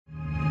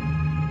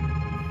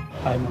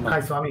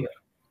Hi స్వామి గారు.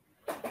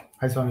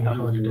 Hi స్వామి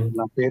గారు.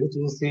 నా పేరు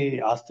చూసి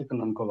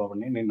ఆస్తికుని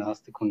అనుకోబాబుని, నేను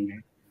ఆస్తికుని.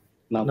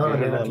 నా No, no,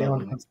 పేరు నేను అలా అట్లా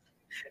ఉంది. ఏమనుకోను.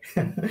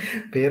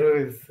 పేరు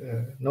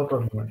నో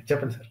ప్రాబ్లం అండి,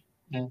 చెప్పండి సార్.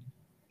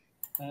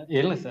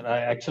 ఏం లేదు సార్,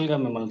 యాక్చువల్గా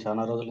మిమ్మల్ని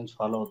చాలా రోజుల నుంచి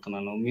ఫాలో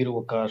అవుతున్నాను. మీరు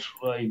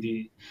ఇది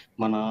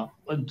మన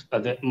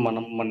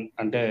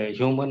అంటే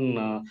హ్యూమన్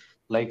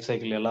లైఫ్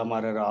సైకిల్ ఎలా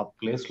మారారో ఆ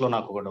ప్లేస్ లో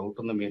నాకు ఒక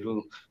డౌట్ ఉంది. మీరు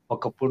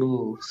ఒకప్పుడు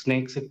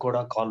స్నేక్స్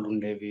కూడా కాళ్ళు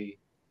ఉండేవి,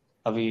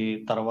 అవి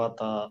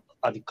తర్వాత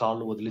అది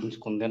కాళ్ళు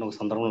వదిలించుకుంది అని ఒక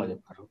సందర్భంలో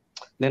చెప్పారు.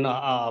 నేను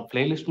ఆ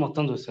ప్లేలిస్ట్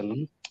మొత్తం చూశాను.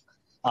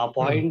 ఆ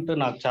పాయింట్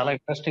నాకు చాలా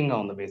ఇంట్రెస్టింగ్ గా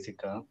ఉంది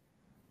బేసిక్ గా.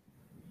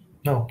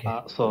 ఓకే.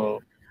 సో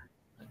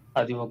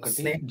అది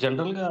ఒకటి.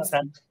 జనరల్ గా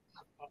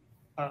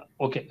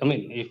ఓకే, ఐ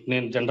మీన్ ఇఫ్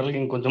నేను జనరల్ గా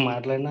ఇంకొంచెం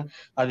మాట్లాడినా,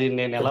 అది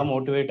నేను ఎలా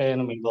మోటివేట్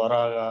అయ్యాను మీ ద్వారా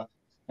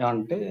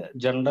అంటే,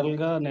 జనరల్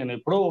గా నేను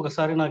ఎప్పుడో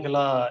ఒకసారి నాకు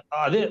ఇలా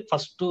అదే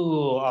ఫస్ట్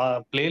ఆ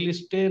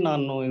ప్లేలిస్టే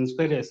నన్ను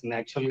ఇన్స్పైర్ చేసింది.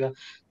 యాక్చువల్ గా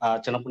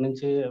చిన్నప్పటి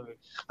నుంచి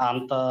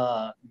అంత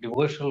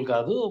డివోషనల్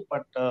కాదు,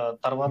 బట్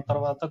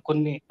తర్వాత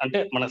కొన్ని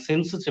అంటే మన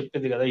సెన్స్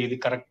చెప్పేది కదా, ఇది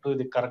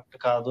కరెక్ట్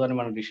కాదు అని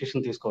మనం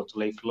డిసిషన్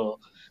తీసుకోవచ్చు లైఫ్ లో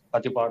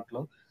ప్రతి పార్ట్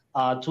లో.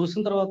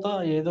 చూసిన తర్వాత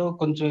ఏదో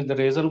కొంచెం ఇది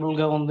రీజనబుల్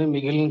గా ఉంది,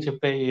 మిగిలిన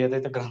చెప్పే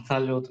ఏదైతే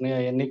గ్రంథాలు చదువుతున్నాయో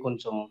అవన్నీ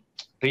కొంచెం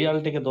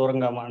రియాలిటీకి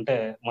దూరంగా, అంటే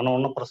మనం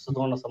ఉన్న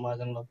ప్రస్తుతం ఉన్న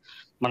సమాజంలో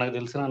మనకు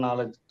తెలిసిన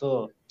నాలెడ్జ్ తో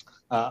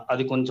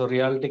అది కొంచెం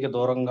రియాలిటీకి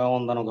దూరంగా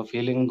ఉందని ఒక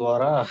ఫీలింగ్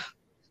ద్వారా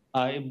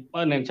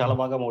నేను చాలా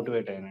బాగా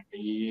మోటివేట్ అయ్యానండి.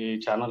 ఈ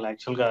ఛానల్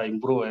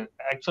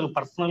యాక్చువల్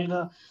పర్సనల్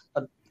గా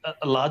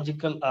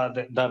logical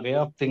the way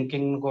of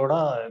thinking కూడా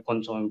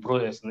కొంచెం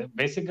ఇంప్రూవ్ చేస్తుంది.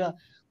 బేసిక్ గా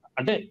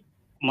అంటే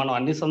మనం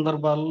అన్ని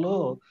సందర్భాల్లో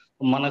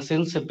మన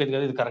సెన్స్ చెప్పేది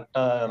కదా, ఇది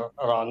కరెక్టా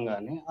రాంగ్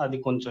అని, అది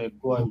కొంచెం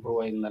ఎక్కువ ఇంప్రూవ్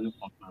అయిందని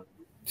అనుకుంటున్నాను.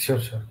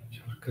 షూర్,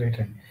 గ్రేట్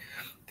అండి.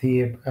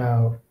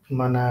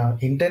 మన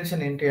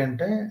ఇంటెన్షన్ ఏంటి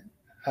అంటే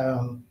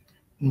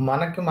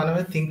మనకి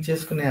మనమే థింక్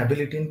చేసుకునే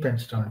అబిలిటీని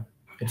పెంచడం.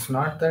 ఇట్స్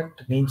నాట్ దట్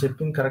నేను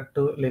చెప్పింది కరెక్ట్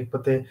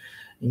లేకపోతే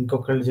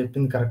ఇంకొకళ్ళు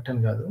చెప్పింది కరెక్ట్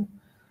అని కాదు.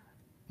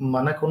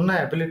 మనకున్న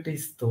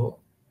అబిలిటీస్తో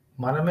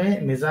మనమే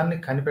నిజాన్ని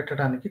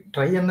కనిపెట్టడానికి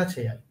ట్రై అన్నా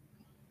చేయాలి,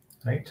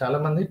 రైట్?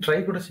 చాలామంది ట్రై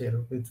కూడా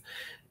చేయరు.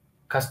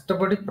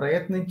 కష్టపడి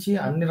ప్రయత్నించి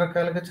అన్ని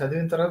రకాలుగా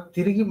చదివిన తర్వాత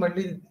తిరిగి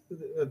మళ్ళీ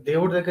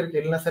దేవుడి దగ్గరికి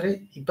వెళ్ళినా సరే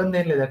ఇబ్బంది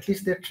ఏం లేదు,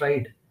 అట్లీస్ట్ దే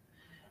ట్రైడ్.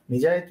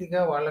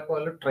 నిజాయితీగా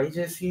వాళ్ళు ట్రై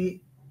చేసి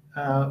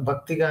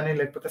భక్తి కానీ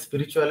లేకపోతే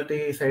స్పిరిచువాలిటీ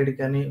సైడ్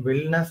కానీ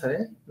వెళ్ళినా సరే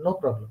నో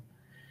ప్రాబ్లం.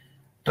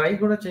 ట్రై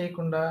కూడా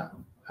చేయకుండా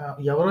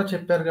ఎవరో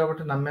చెప్పారు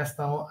కాబట్టి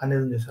నమ్మేస్తాము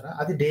అనేది చేస్తారా,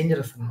 అది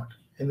డేంజరస్ అన్నమాట.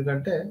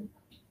 ఎందుకంటే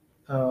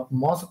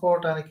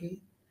మోసపోవటానికి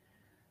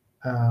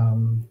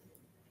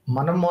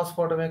మనం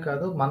మోసపోవడమే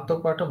కాదు, మనతో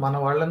పాటు మన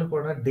వాళ్ళని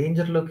కూడా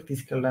డేంజర్లోకి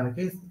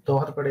తీసుకెళ్ళడానికి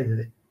దోహదపడేది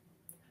ఇది.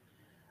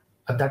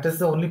 That is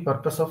the only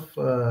purpose of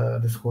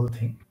this whole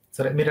thing.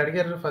 సరే, మీరు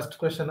అడిగారు ఫస్ట్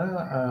క్వశ్చన్,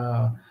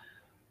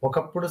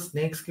 ఒకప్పుడు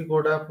స్నేక్స్కి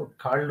కూడా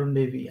కాళ్ళు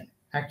ఉండేవి అని.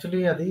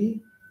 యాక్చువల్లీ అది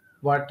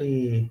వాటి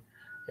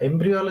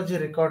ఎంబ్రియాలజీ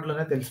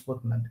రికార్డులోనే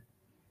తెలిసిపోతుందండి.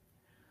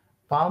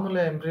 పాముల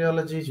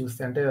ఎంబ్రియాలజీ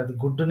చూస్తే, అంటే అది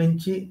గుడ్డు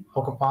నుంచి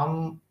ఒక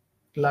పాము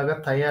లాగా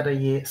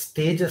తయారయ్యే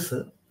స్టేజెస్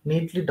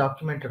నీట్లీ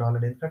డాక్యుమెంటెడ్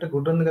ఆల్రెడీ. ఎందుకంటే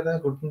గుడ్డు ఉంది కదా,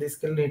 గుడ్డుని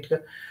తీసుకెళ్ళి నీట్గా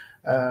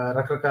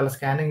రకరకాల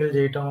స్కానింగ్లు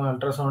చేయటం,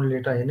 అల్ట్రాసౌండ్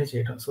చేయటం, అవన్నీ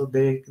చేయటం. So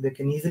they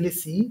can easily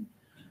see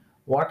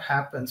what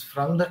happens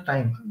from the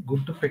time,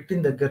 గుడ్డు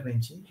పెట్టిన దగ్గర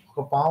నుంచి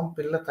ఒక పాము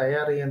పిల్ల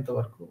తయారయ్యేంత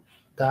వరకు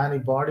దాని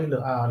బాడీలో,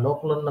 ఆ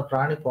లోపల ఉన్న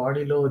ప్రాణి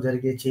బాడీలో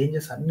జరిగే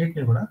చేంజెస్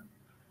అన్నిటిని కూడా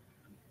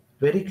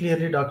వెరీ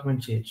క్లియర్లీ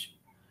డాక్యుమెంట్ చేయొచ్చు.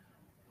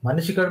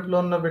 మనిషి కడుపులో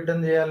ఉన్న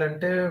బిడ్డను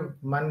చేయాలంటే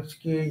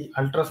మనిషికి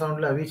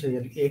అల్ట్రాసౌండ్లు అవి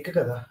చేయాలి, ఎగ్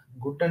కదా.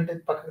 గుడ్డు అంటే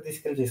పక్కకు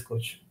తీసుకెళ్ళి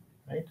చేసుకోవచ్చు,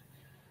 రైట్?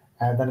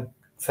 దానికి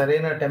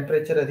సరైన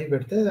టెంపరేచర్ అది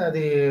పెడితే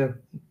అది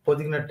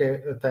పొదిగినట్టే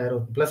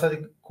తయారవుతుంది. ప్లస్ అది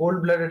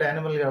కోల్డ్ బ్లడెడ్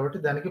యానిమల్ కాబట్టి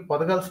దానికి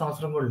పొదగాల్సిన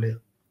అవసరం కూడా లేదు.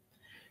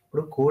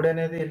 ఇప్పుడు కోడి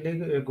అనేది వెళ్ళి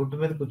గుడ్డు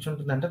మీద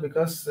కూర్చుంటుందంటే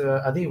బికాస్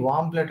అది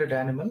వామ్ బ్లడెడ్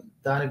యానిమల్,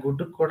 దాని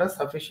గుడ్డుకు కూడా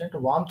సఫిషియంట్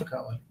వామ్త్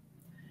కావాలి.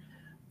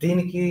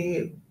 దీనికి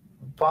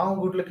పాము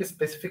గుడ్లకి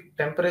స్పెసిఫిక్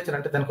టెంపరేచర్,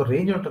 అంటే దానికి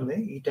రేంజ్ ఉంటుంది,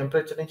 ఈ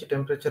టెంపరేచర్ నుంచి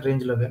టెంపరేచర్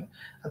రేంజ్లో. కానీ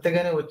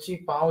అంతేగాని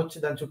పాము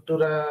వచ్చి దాని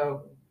చుట్టూరా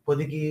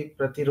పొదిగి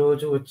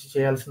ప్రతిరోజు వచ్చి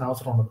చేయాల్సిన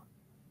అవసరం ఉండదు,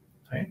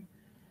 రైట్?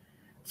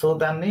 సో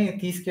దాన్ని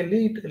తీసుకెళ్ళి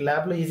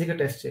ల్యాబ్లో ఈజీగా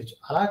టెస్ట్ చేయొచ్చు.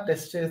 అలా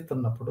టెస్ట్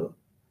చేస్తున్నప్పుడు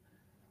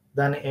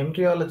దాని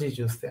ఎంబ్రియాలజీ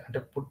చూస్తే, అంటే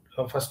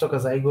ఫస్ట్ ఒక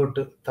జైగోట్,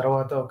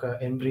 తర్వాత ఒక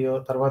ఎంబ్రియో,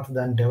 తర్వాత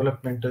దాని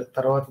డెవలప్మెంట్,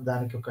 తర్వాత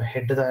దానికి ఒక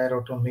హెడ్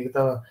తయారవటం,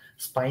 మిగతా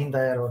స్పైన్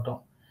తయారవటం,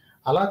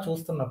 అలా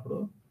చూస్తున్నప్పుడు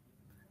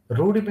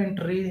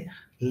రూడిమెంటరీ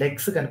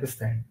లెగ్స్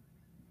కనిపిస్తాయండి.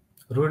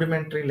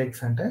 రూడిమెంటరీ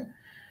లెగ్స్ అంటే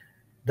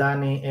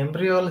దాని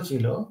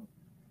ఎంబ్రియాలజీలో,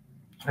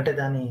 అంటే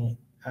దాని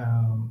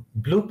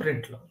బ్లూ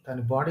ప్రింట్లో,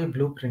 దాని బాడీ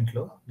బ్లూ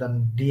ప్రింట్లో,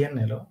 దాని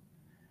డిఎన్ఏలో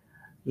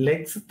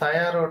లెగ్స్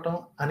తయారవటం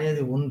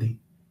అనేది ఉంది.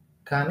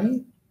 కానీ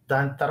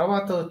దాని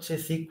తర్వాత వచ్చే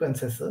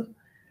సీక్వెన్సెస్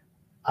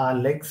ఆ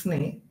లెగ్స్ని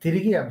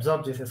తిరిగి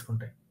అబ్జార్బ్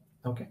చేసేసుకుంటాయి.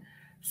 ఓకే,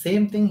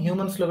 సేమ్ థింగ్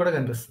హ్యూమన్స్లో కూడా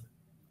కనిపిస్తుంది.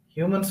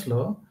 హ్యూమన్స్లో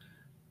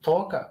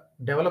తోక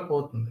డెవలప్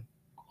అవుతుంది,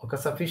 ఒక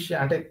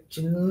అంటే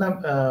చిన్న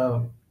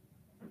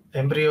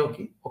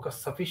ఎంబ్రియోకి ఒక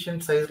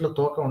సఫిషియంట్ సైజులో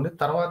తోక ఉండి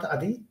తర్వాత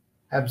అది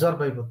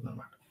అబ్జార్బ్ అయిపోతుంది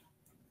అన్నమాట.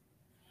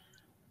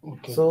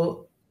 సో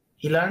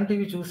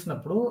ఇలాంటివి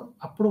చూసినప్పుడు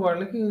అప్పుడు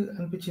వాళ్ళకి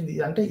అనిపించింది,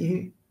 అంటే ఈ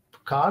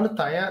కాలు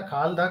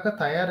దాకా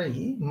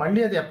తయారయ్యి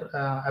మళ్ళీ అది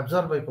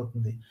అబ్జర్వ్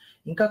అయిపోతుంది.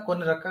 ఇంకా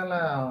కొన్ని రకాల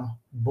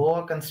బోా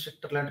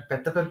కన్స్ట్రక్టర్ లాంటి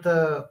పెద్ద పెద్ద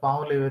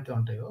పాములు ఏవైతే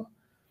ఉంటాయో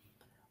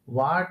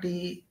వాటి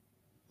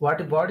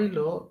వాటి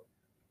బాడీలో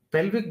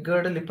పెల్విక్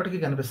గర్డల్ ఇప్పటికీ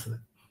కనిపిస్తుంది.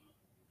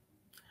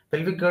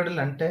 పెల్విక్ గర్డల్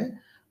అంటే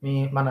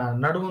మన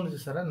నడుము ఉంది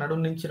చూసారా,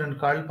 నడుము నుంచి 2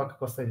 కాళ్ళు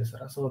పక్కకు వస్తాయి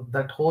చూసారా, so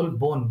that whole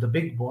bone, the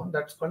big bone,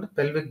 that's called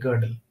pelvic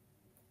girdle.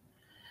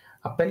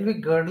 ఆ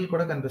పెల్విక్ గర్డల్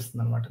కూడా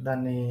కనిపిస్తుంది అనమాట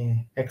దాన్ని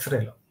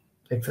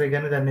ఎక్స్రే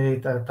కానీ దాన్ని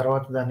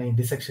తర్వాత దాన్ని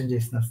డిసెక్షన్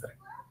చేసినా సరే.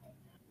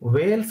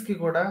 వేల్స్కి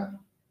కూడా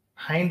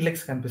హైండ్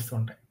లెగ్స్ కనిపిస్తూ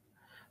ఉంటాయి.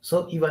 సో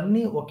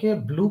ఇవన్నీ ఒకే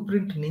బ్లూ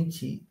ప్రింట్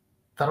నుంచి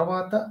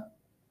తర్వాత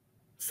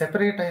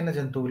సెపరేట్ అయిన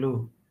జంతువులు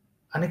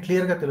అని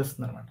క్లియర్గా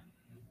తెలుస్తుంది అనమాట.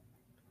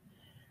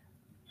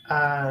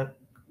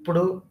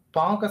 ఇప్పుడు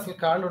పాముకి అసలు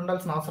కాళ్ళు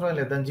ఉండాల్సిన అవసరం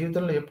లేదు. దాని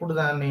జీవితంలో ఎప్పుడు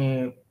దాని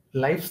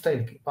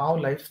పాము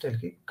లైఫ్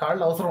స్టైల్కి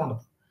కాళ్ళు అవసరం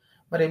ఉండదు.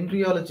 మరి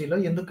ఎంబ్రియాలజీలో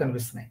ఎందుకు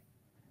కనిపిస్తున్నాయి?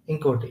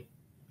 ఇంకోటి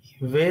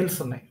వేల్స్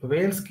ఉన్నాయి.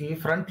 వేల్స్కి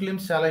ఫ్రంట్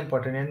లిమ్స్ చాలా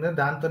ఇంపార్టెంట్, ఎందుకంటే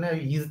దాంతోనే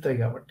అవి ఈదుతాయి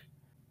కాబట్టి.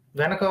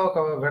 వెనక ఒక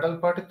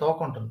వెడల్పాటి తోక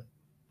ఉంటుంది,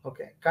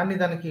 ఓకే, కానీ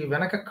దానికి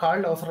వెనక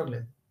కాళ్ళు అవసరం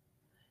లేదు.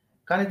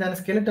 కానీ దాని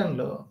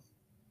స్కెలిటన్లో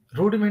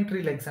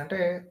రూడిమెంటరీ లెగ్స్, అంటే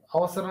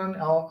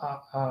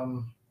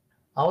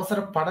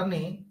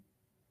అవసరపడని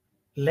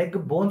లెగ్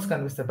బోన్స్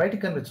కనిపిస్తాయి,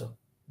 బయటికి కనిపించవు.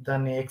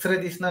 దాన్ని ఎక్స్రే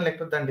తీసినా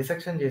లేకపోతే దాన్ని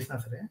డిసెక్షన్ చేసినా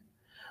సరే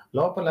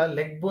లోపల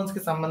లెగ్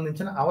బోన్స్కి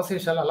సంబంధించిన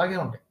అవశేషాలు అలాగే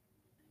ఉంటాయి.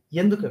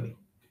 ఎందుకు అవి?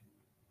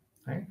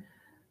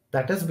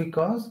 That is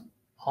because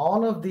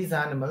all of these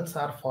animals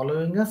are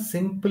following a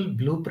simple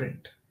blue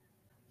print.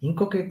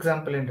 ఇంకొక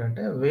ఎగ్జాంపుల్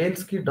ఏంటంటే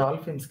వేల్స్కి,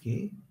 డాల్ఫిన్స్కి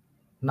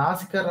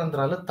నాసికా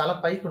రంధ్రాలు తల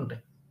పైకి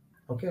ఉంటాయి,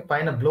 ఓకే,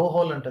 పైన బ్లో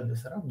హోల్ ఉంటుంది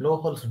చూసారా, బ్లో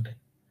హోల్స్ ఉంటాయి.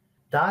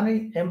 దాని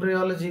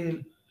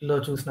ఎంబ్రియాలజీలో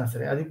చూసినా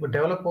సరే, అది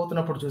డెవలప్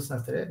అవుతున్నప్పుడు చూసినా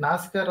సరే,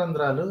 నాసికా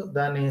రంధ్రాలు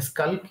దాని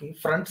స్కల్కి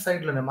ఫ్రంట్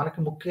సైడ్లోనే, మనకి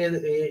ముక్కు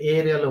ఏ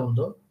ఏరియాలో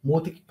ఉందో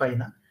మూతికి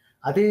పైన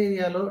అదే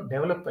ఏరియాలో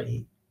డెవలప్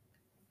అయ్యి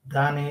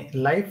దాని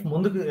లైఫ్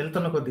ముందుకు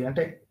వెళ్తున్న కొద్దీ,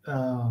 అంటే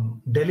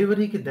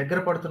డెలివరీకి దగ్గర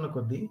పడుతున్న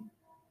కొద్దీ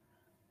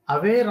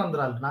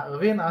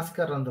అవే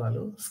నాసికా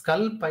రంధ్రాలు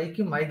స్కల్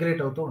పైకి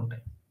మైగ్రేట్ అవుతూ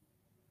ఉంటాయి.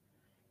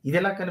 ఇది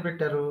ఎలా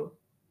కనిపెట్టారు?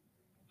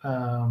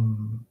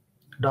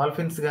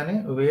 డాల్ఫిన్స్ కానీ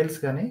వేల్స్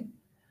కానీ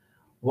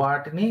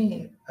వాటిని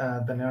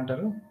దాన్ని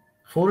ఏమంటారు,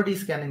 4D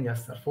స్కానింగ్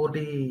చేస్తారు. 4D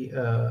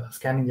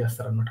స్కానింగ్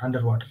చేస్తారు అనమాట,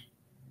 అండర్ వాటర్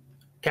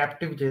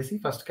క్యాప్టివ్ చేసి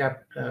ఫస్ట్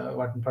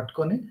వాటిని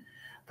పట్టుకొని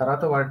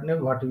తర్వాత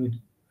వాటి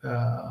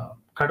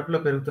కడుపులో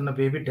పెరుగుతున్న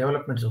బేబీ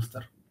డెవలప్మెంట్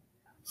చూస్తారు.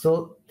 సో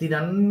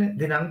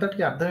దీని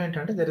అంతటికి అర్థం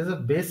ఏంటంటే there is a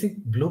basic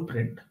blue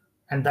print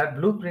and that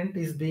blue print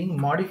is being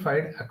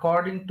modified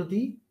according to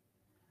the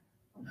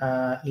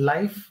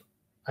life,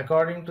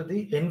 according to the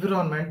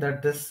environment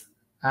that this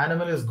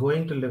animal is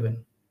going to live in.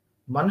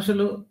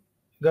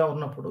 మనుషులుగా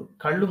ఉన్నప్పుడు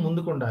కళ్ళు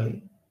ముందుకు ఉండాలి,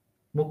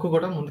 ముక్కు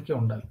కూడా ముందుకే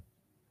ఉండాలి.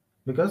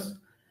 Because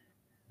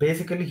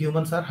basically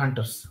humans are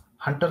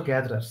Hunter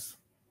gatherers,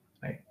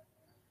 right?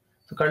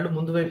 So కళ్ళు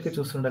ముందు వైపుకే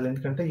చూస్తుండాలి,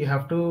 ఎందుకంటే you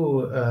have to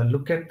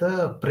look at the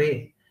ప్రే.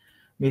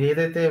 మీరు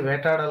ఏదైతే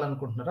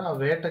వేటాడాలనుకుంటున్నారో ఆ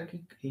వేటకి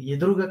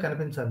ఎదురుగా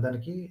కనిపించాలి,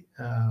 దానికి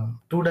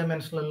 2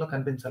 డైమెన్షన్లలో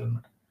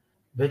కనిపించాలన్నమాట.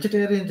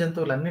 వెజిటేరియన్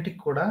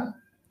జంతువులన్నిటికి కూడా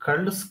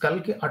కళ్ళు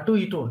స్కల్కి అటు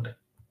ఇటు ఉంటాయి,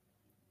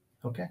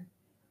 ఓకే.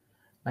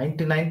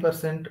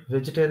 99%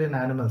 వెజిటేరియన్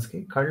యానిమల్స్కి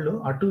కళ్ళు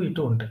అటు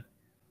ఇటు ఉంటాయి,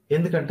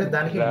 ఎందుకంటే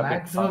దానికి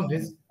మ్యాక్సిమం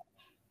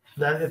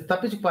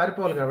తప్పించి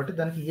పారిపోవాలి కాబట్టి.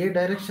 దానికి ఏ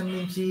డైరెక్షన్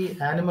నుంచి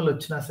యానిమల్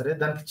వచ్చినా సరే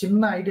దానికి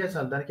చిన్న ఐడియా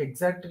చాలు, దానికి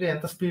ఎగ్జాక్ట్గా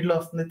ఎంత స్పీడ్లో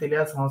వస్తుంది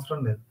తెలియాల్సిన అవసరం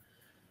లేదు.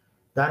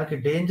 దానికి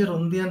డేంజర్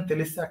ఉంది అని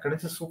తెలిస్తే అక్కడి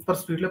నుంచి సూపర్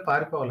స్పీడ్లో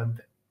పారిపోవాలి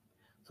అంతే.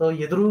 సో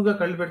ఎదురుగా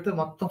కళ్ళు పెడితే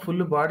మొత్తం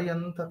ఫుల్ బాడీ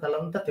అంతా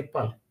తలంతా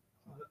తిప్పాలి,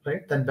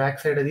 రైట్? దాని బ్యాక్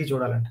సైడ్ అది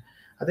చూడాలంటే.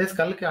 అదే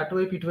స్కల్కి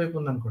అటువైపు ఇటువైపు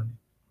ఉందనుకోండి.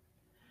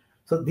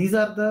 So these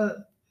are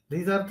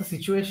the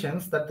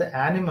situations that the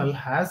animal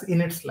has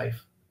in it's life.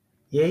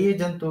 ఏ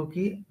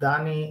జంతువుకి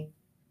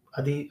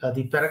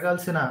అది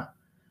పెరగాల్సిన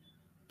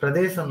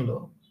ప్రదేశంలో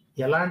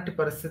ఎలాంటి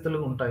పరిస్థితులు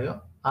ఉంటాయో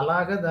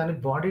అలాగా దాని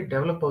బాడీ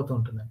డెవలప్ అవుతూ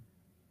ఉంటుంది.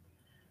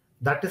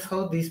 That is how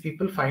these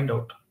people find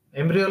out.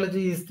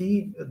 embryology is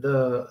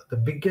the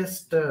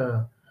biggest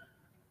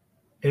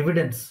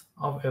evidence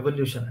of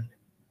evolution.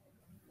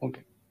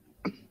 Okay,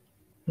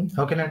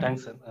 ఓకేనా?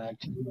 Thanks sir.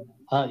 యాక్చువల్లీ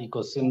ఈ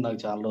క్వశ్చన్ నాకు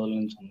చాలా రోజుల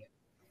నుంచి ఉంది.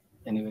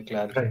 Anyway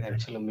clarity.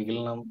 యాక్చువల్లీ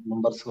మిగిలిన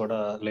మెంబర్స్ కూడా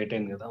లేట్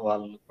అయింది కదా,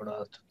 వాళ్ళు కూడా.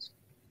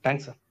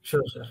 Thanks sir.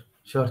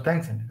 షూర్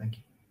థ్యాంక్స్ అండి. Thank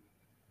you.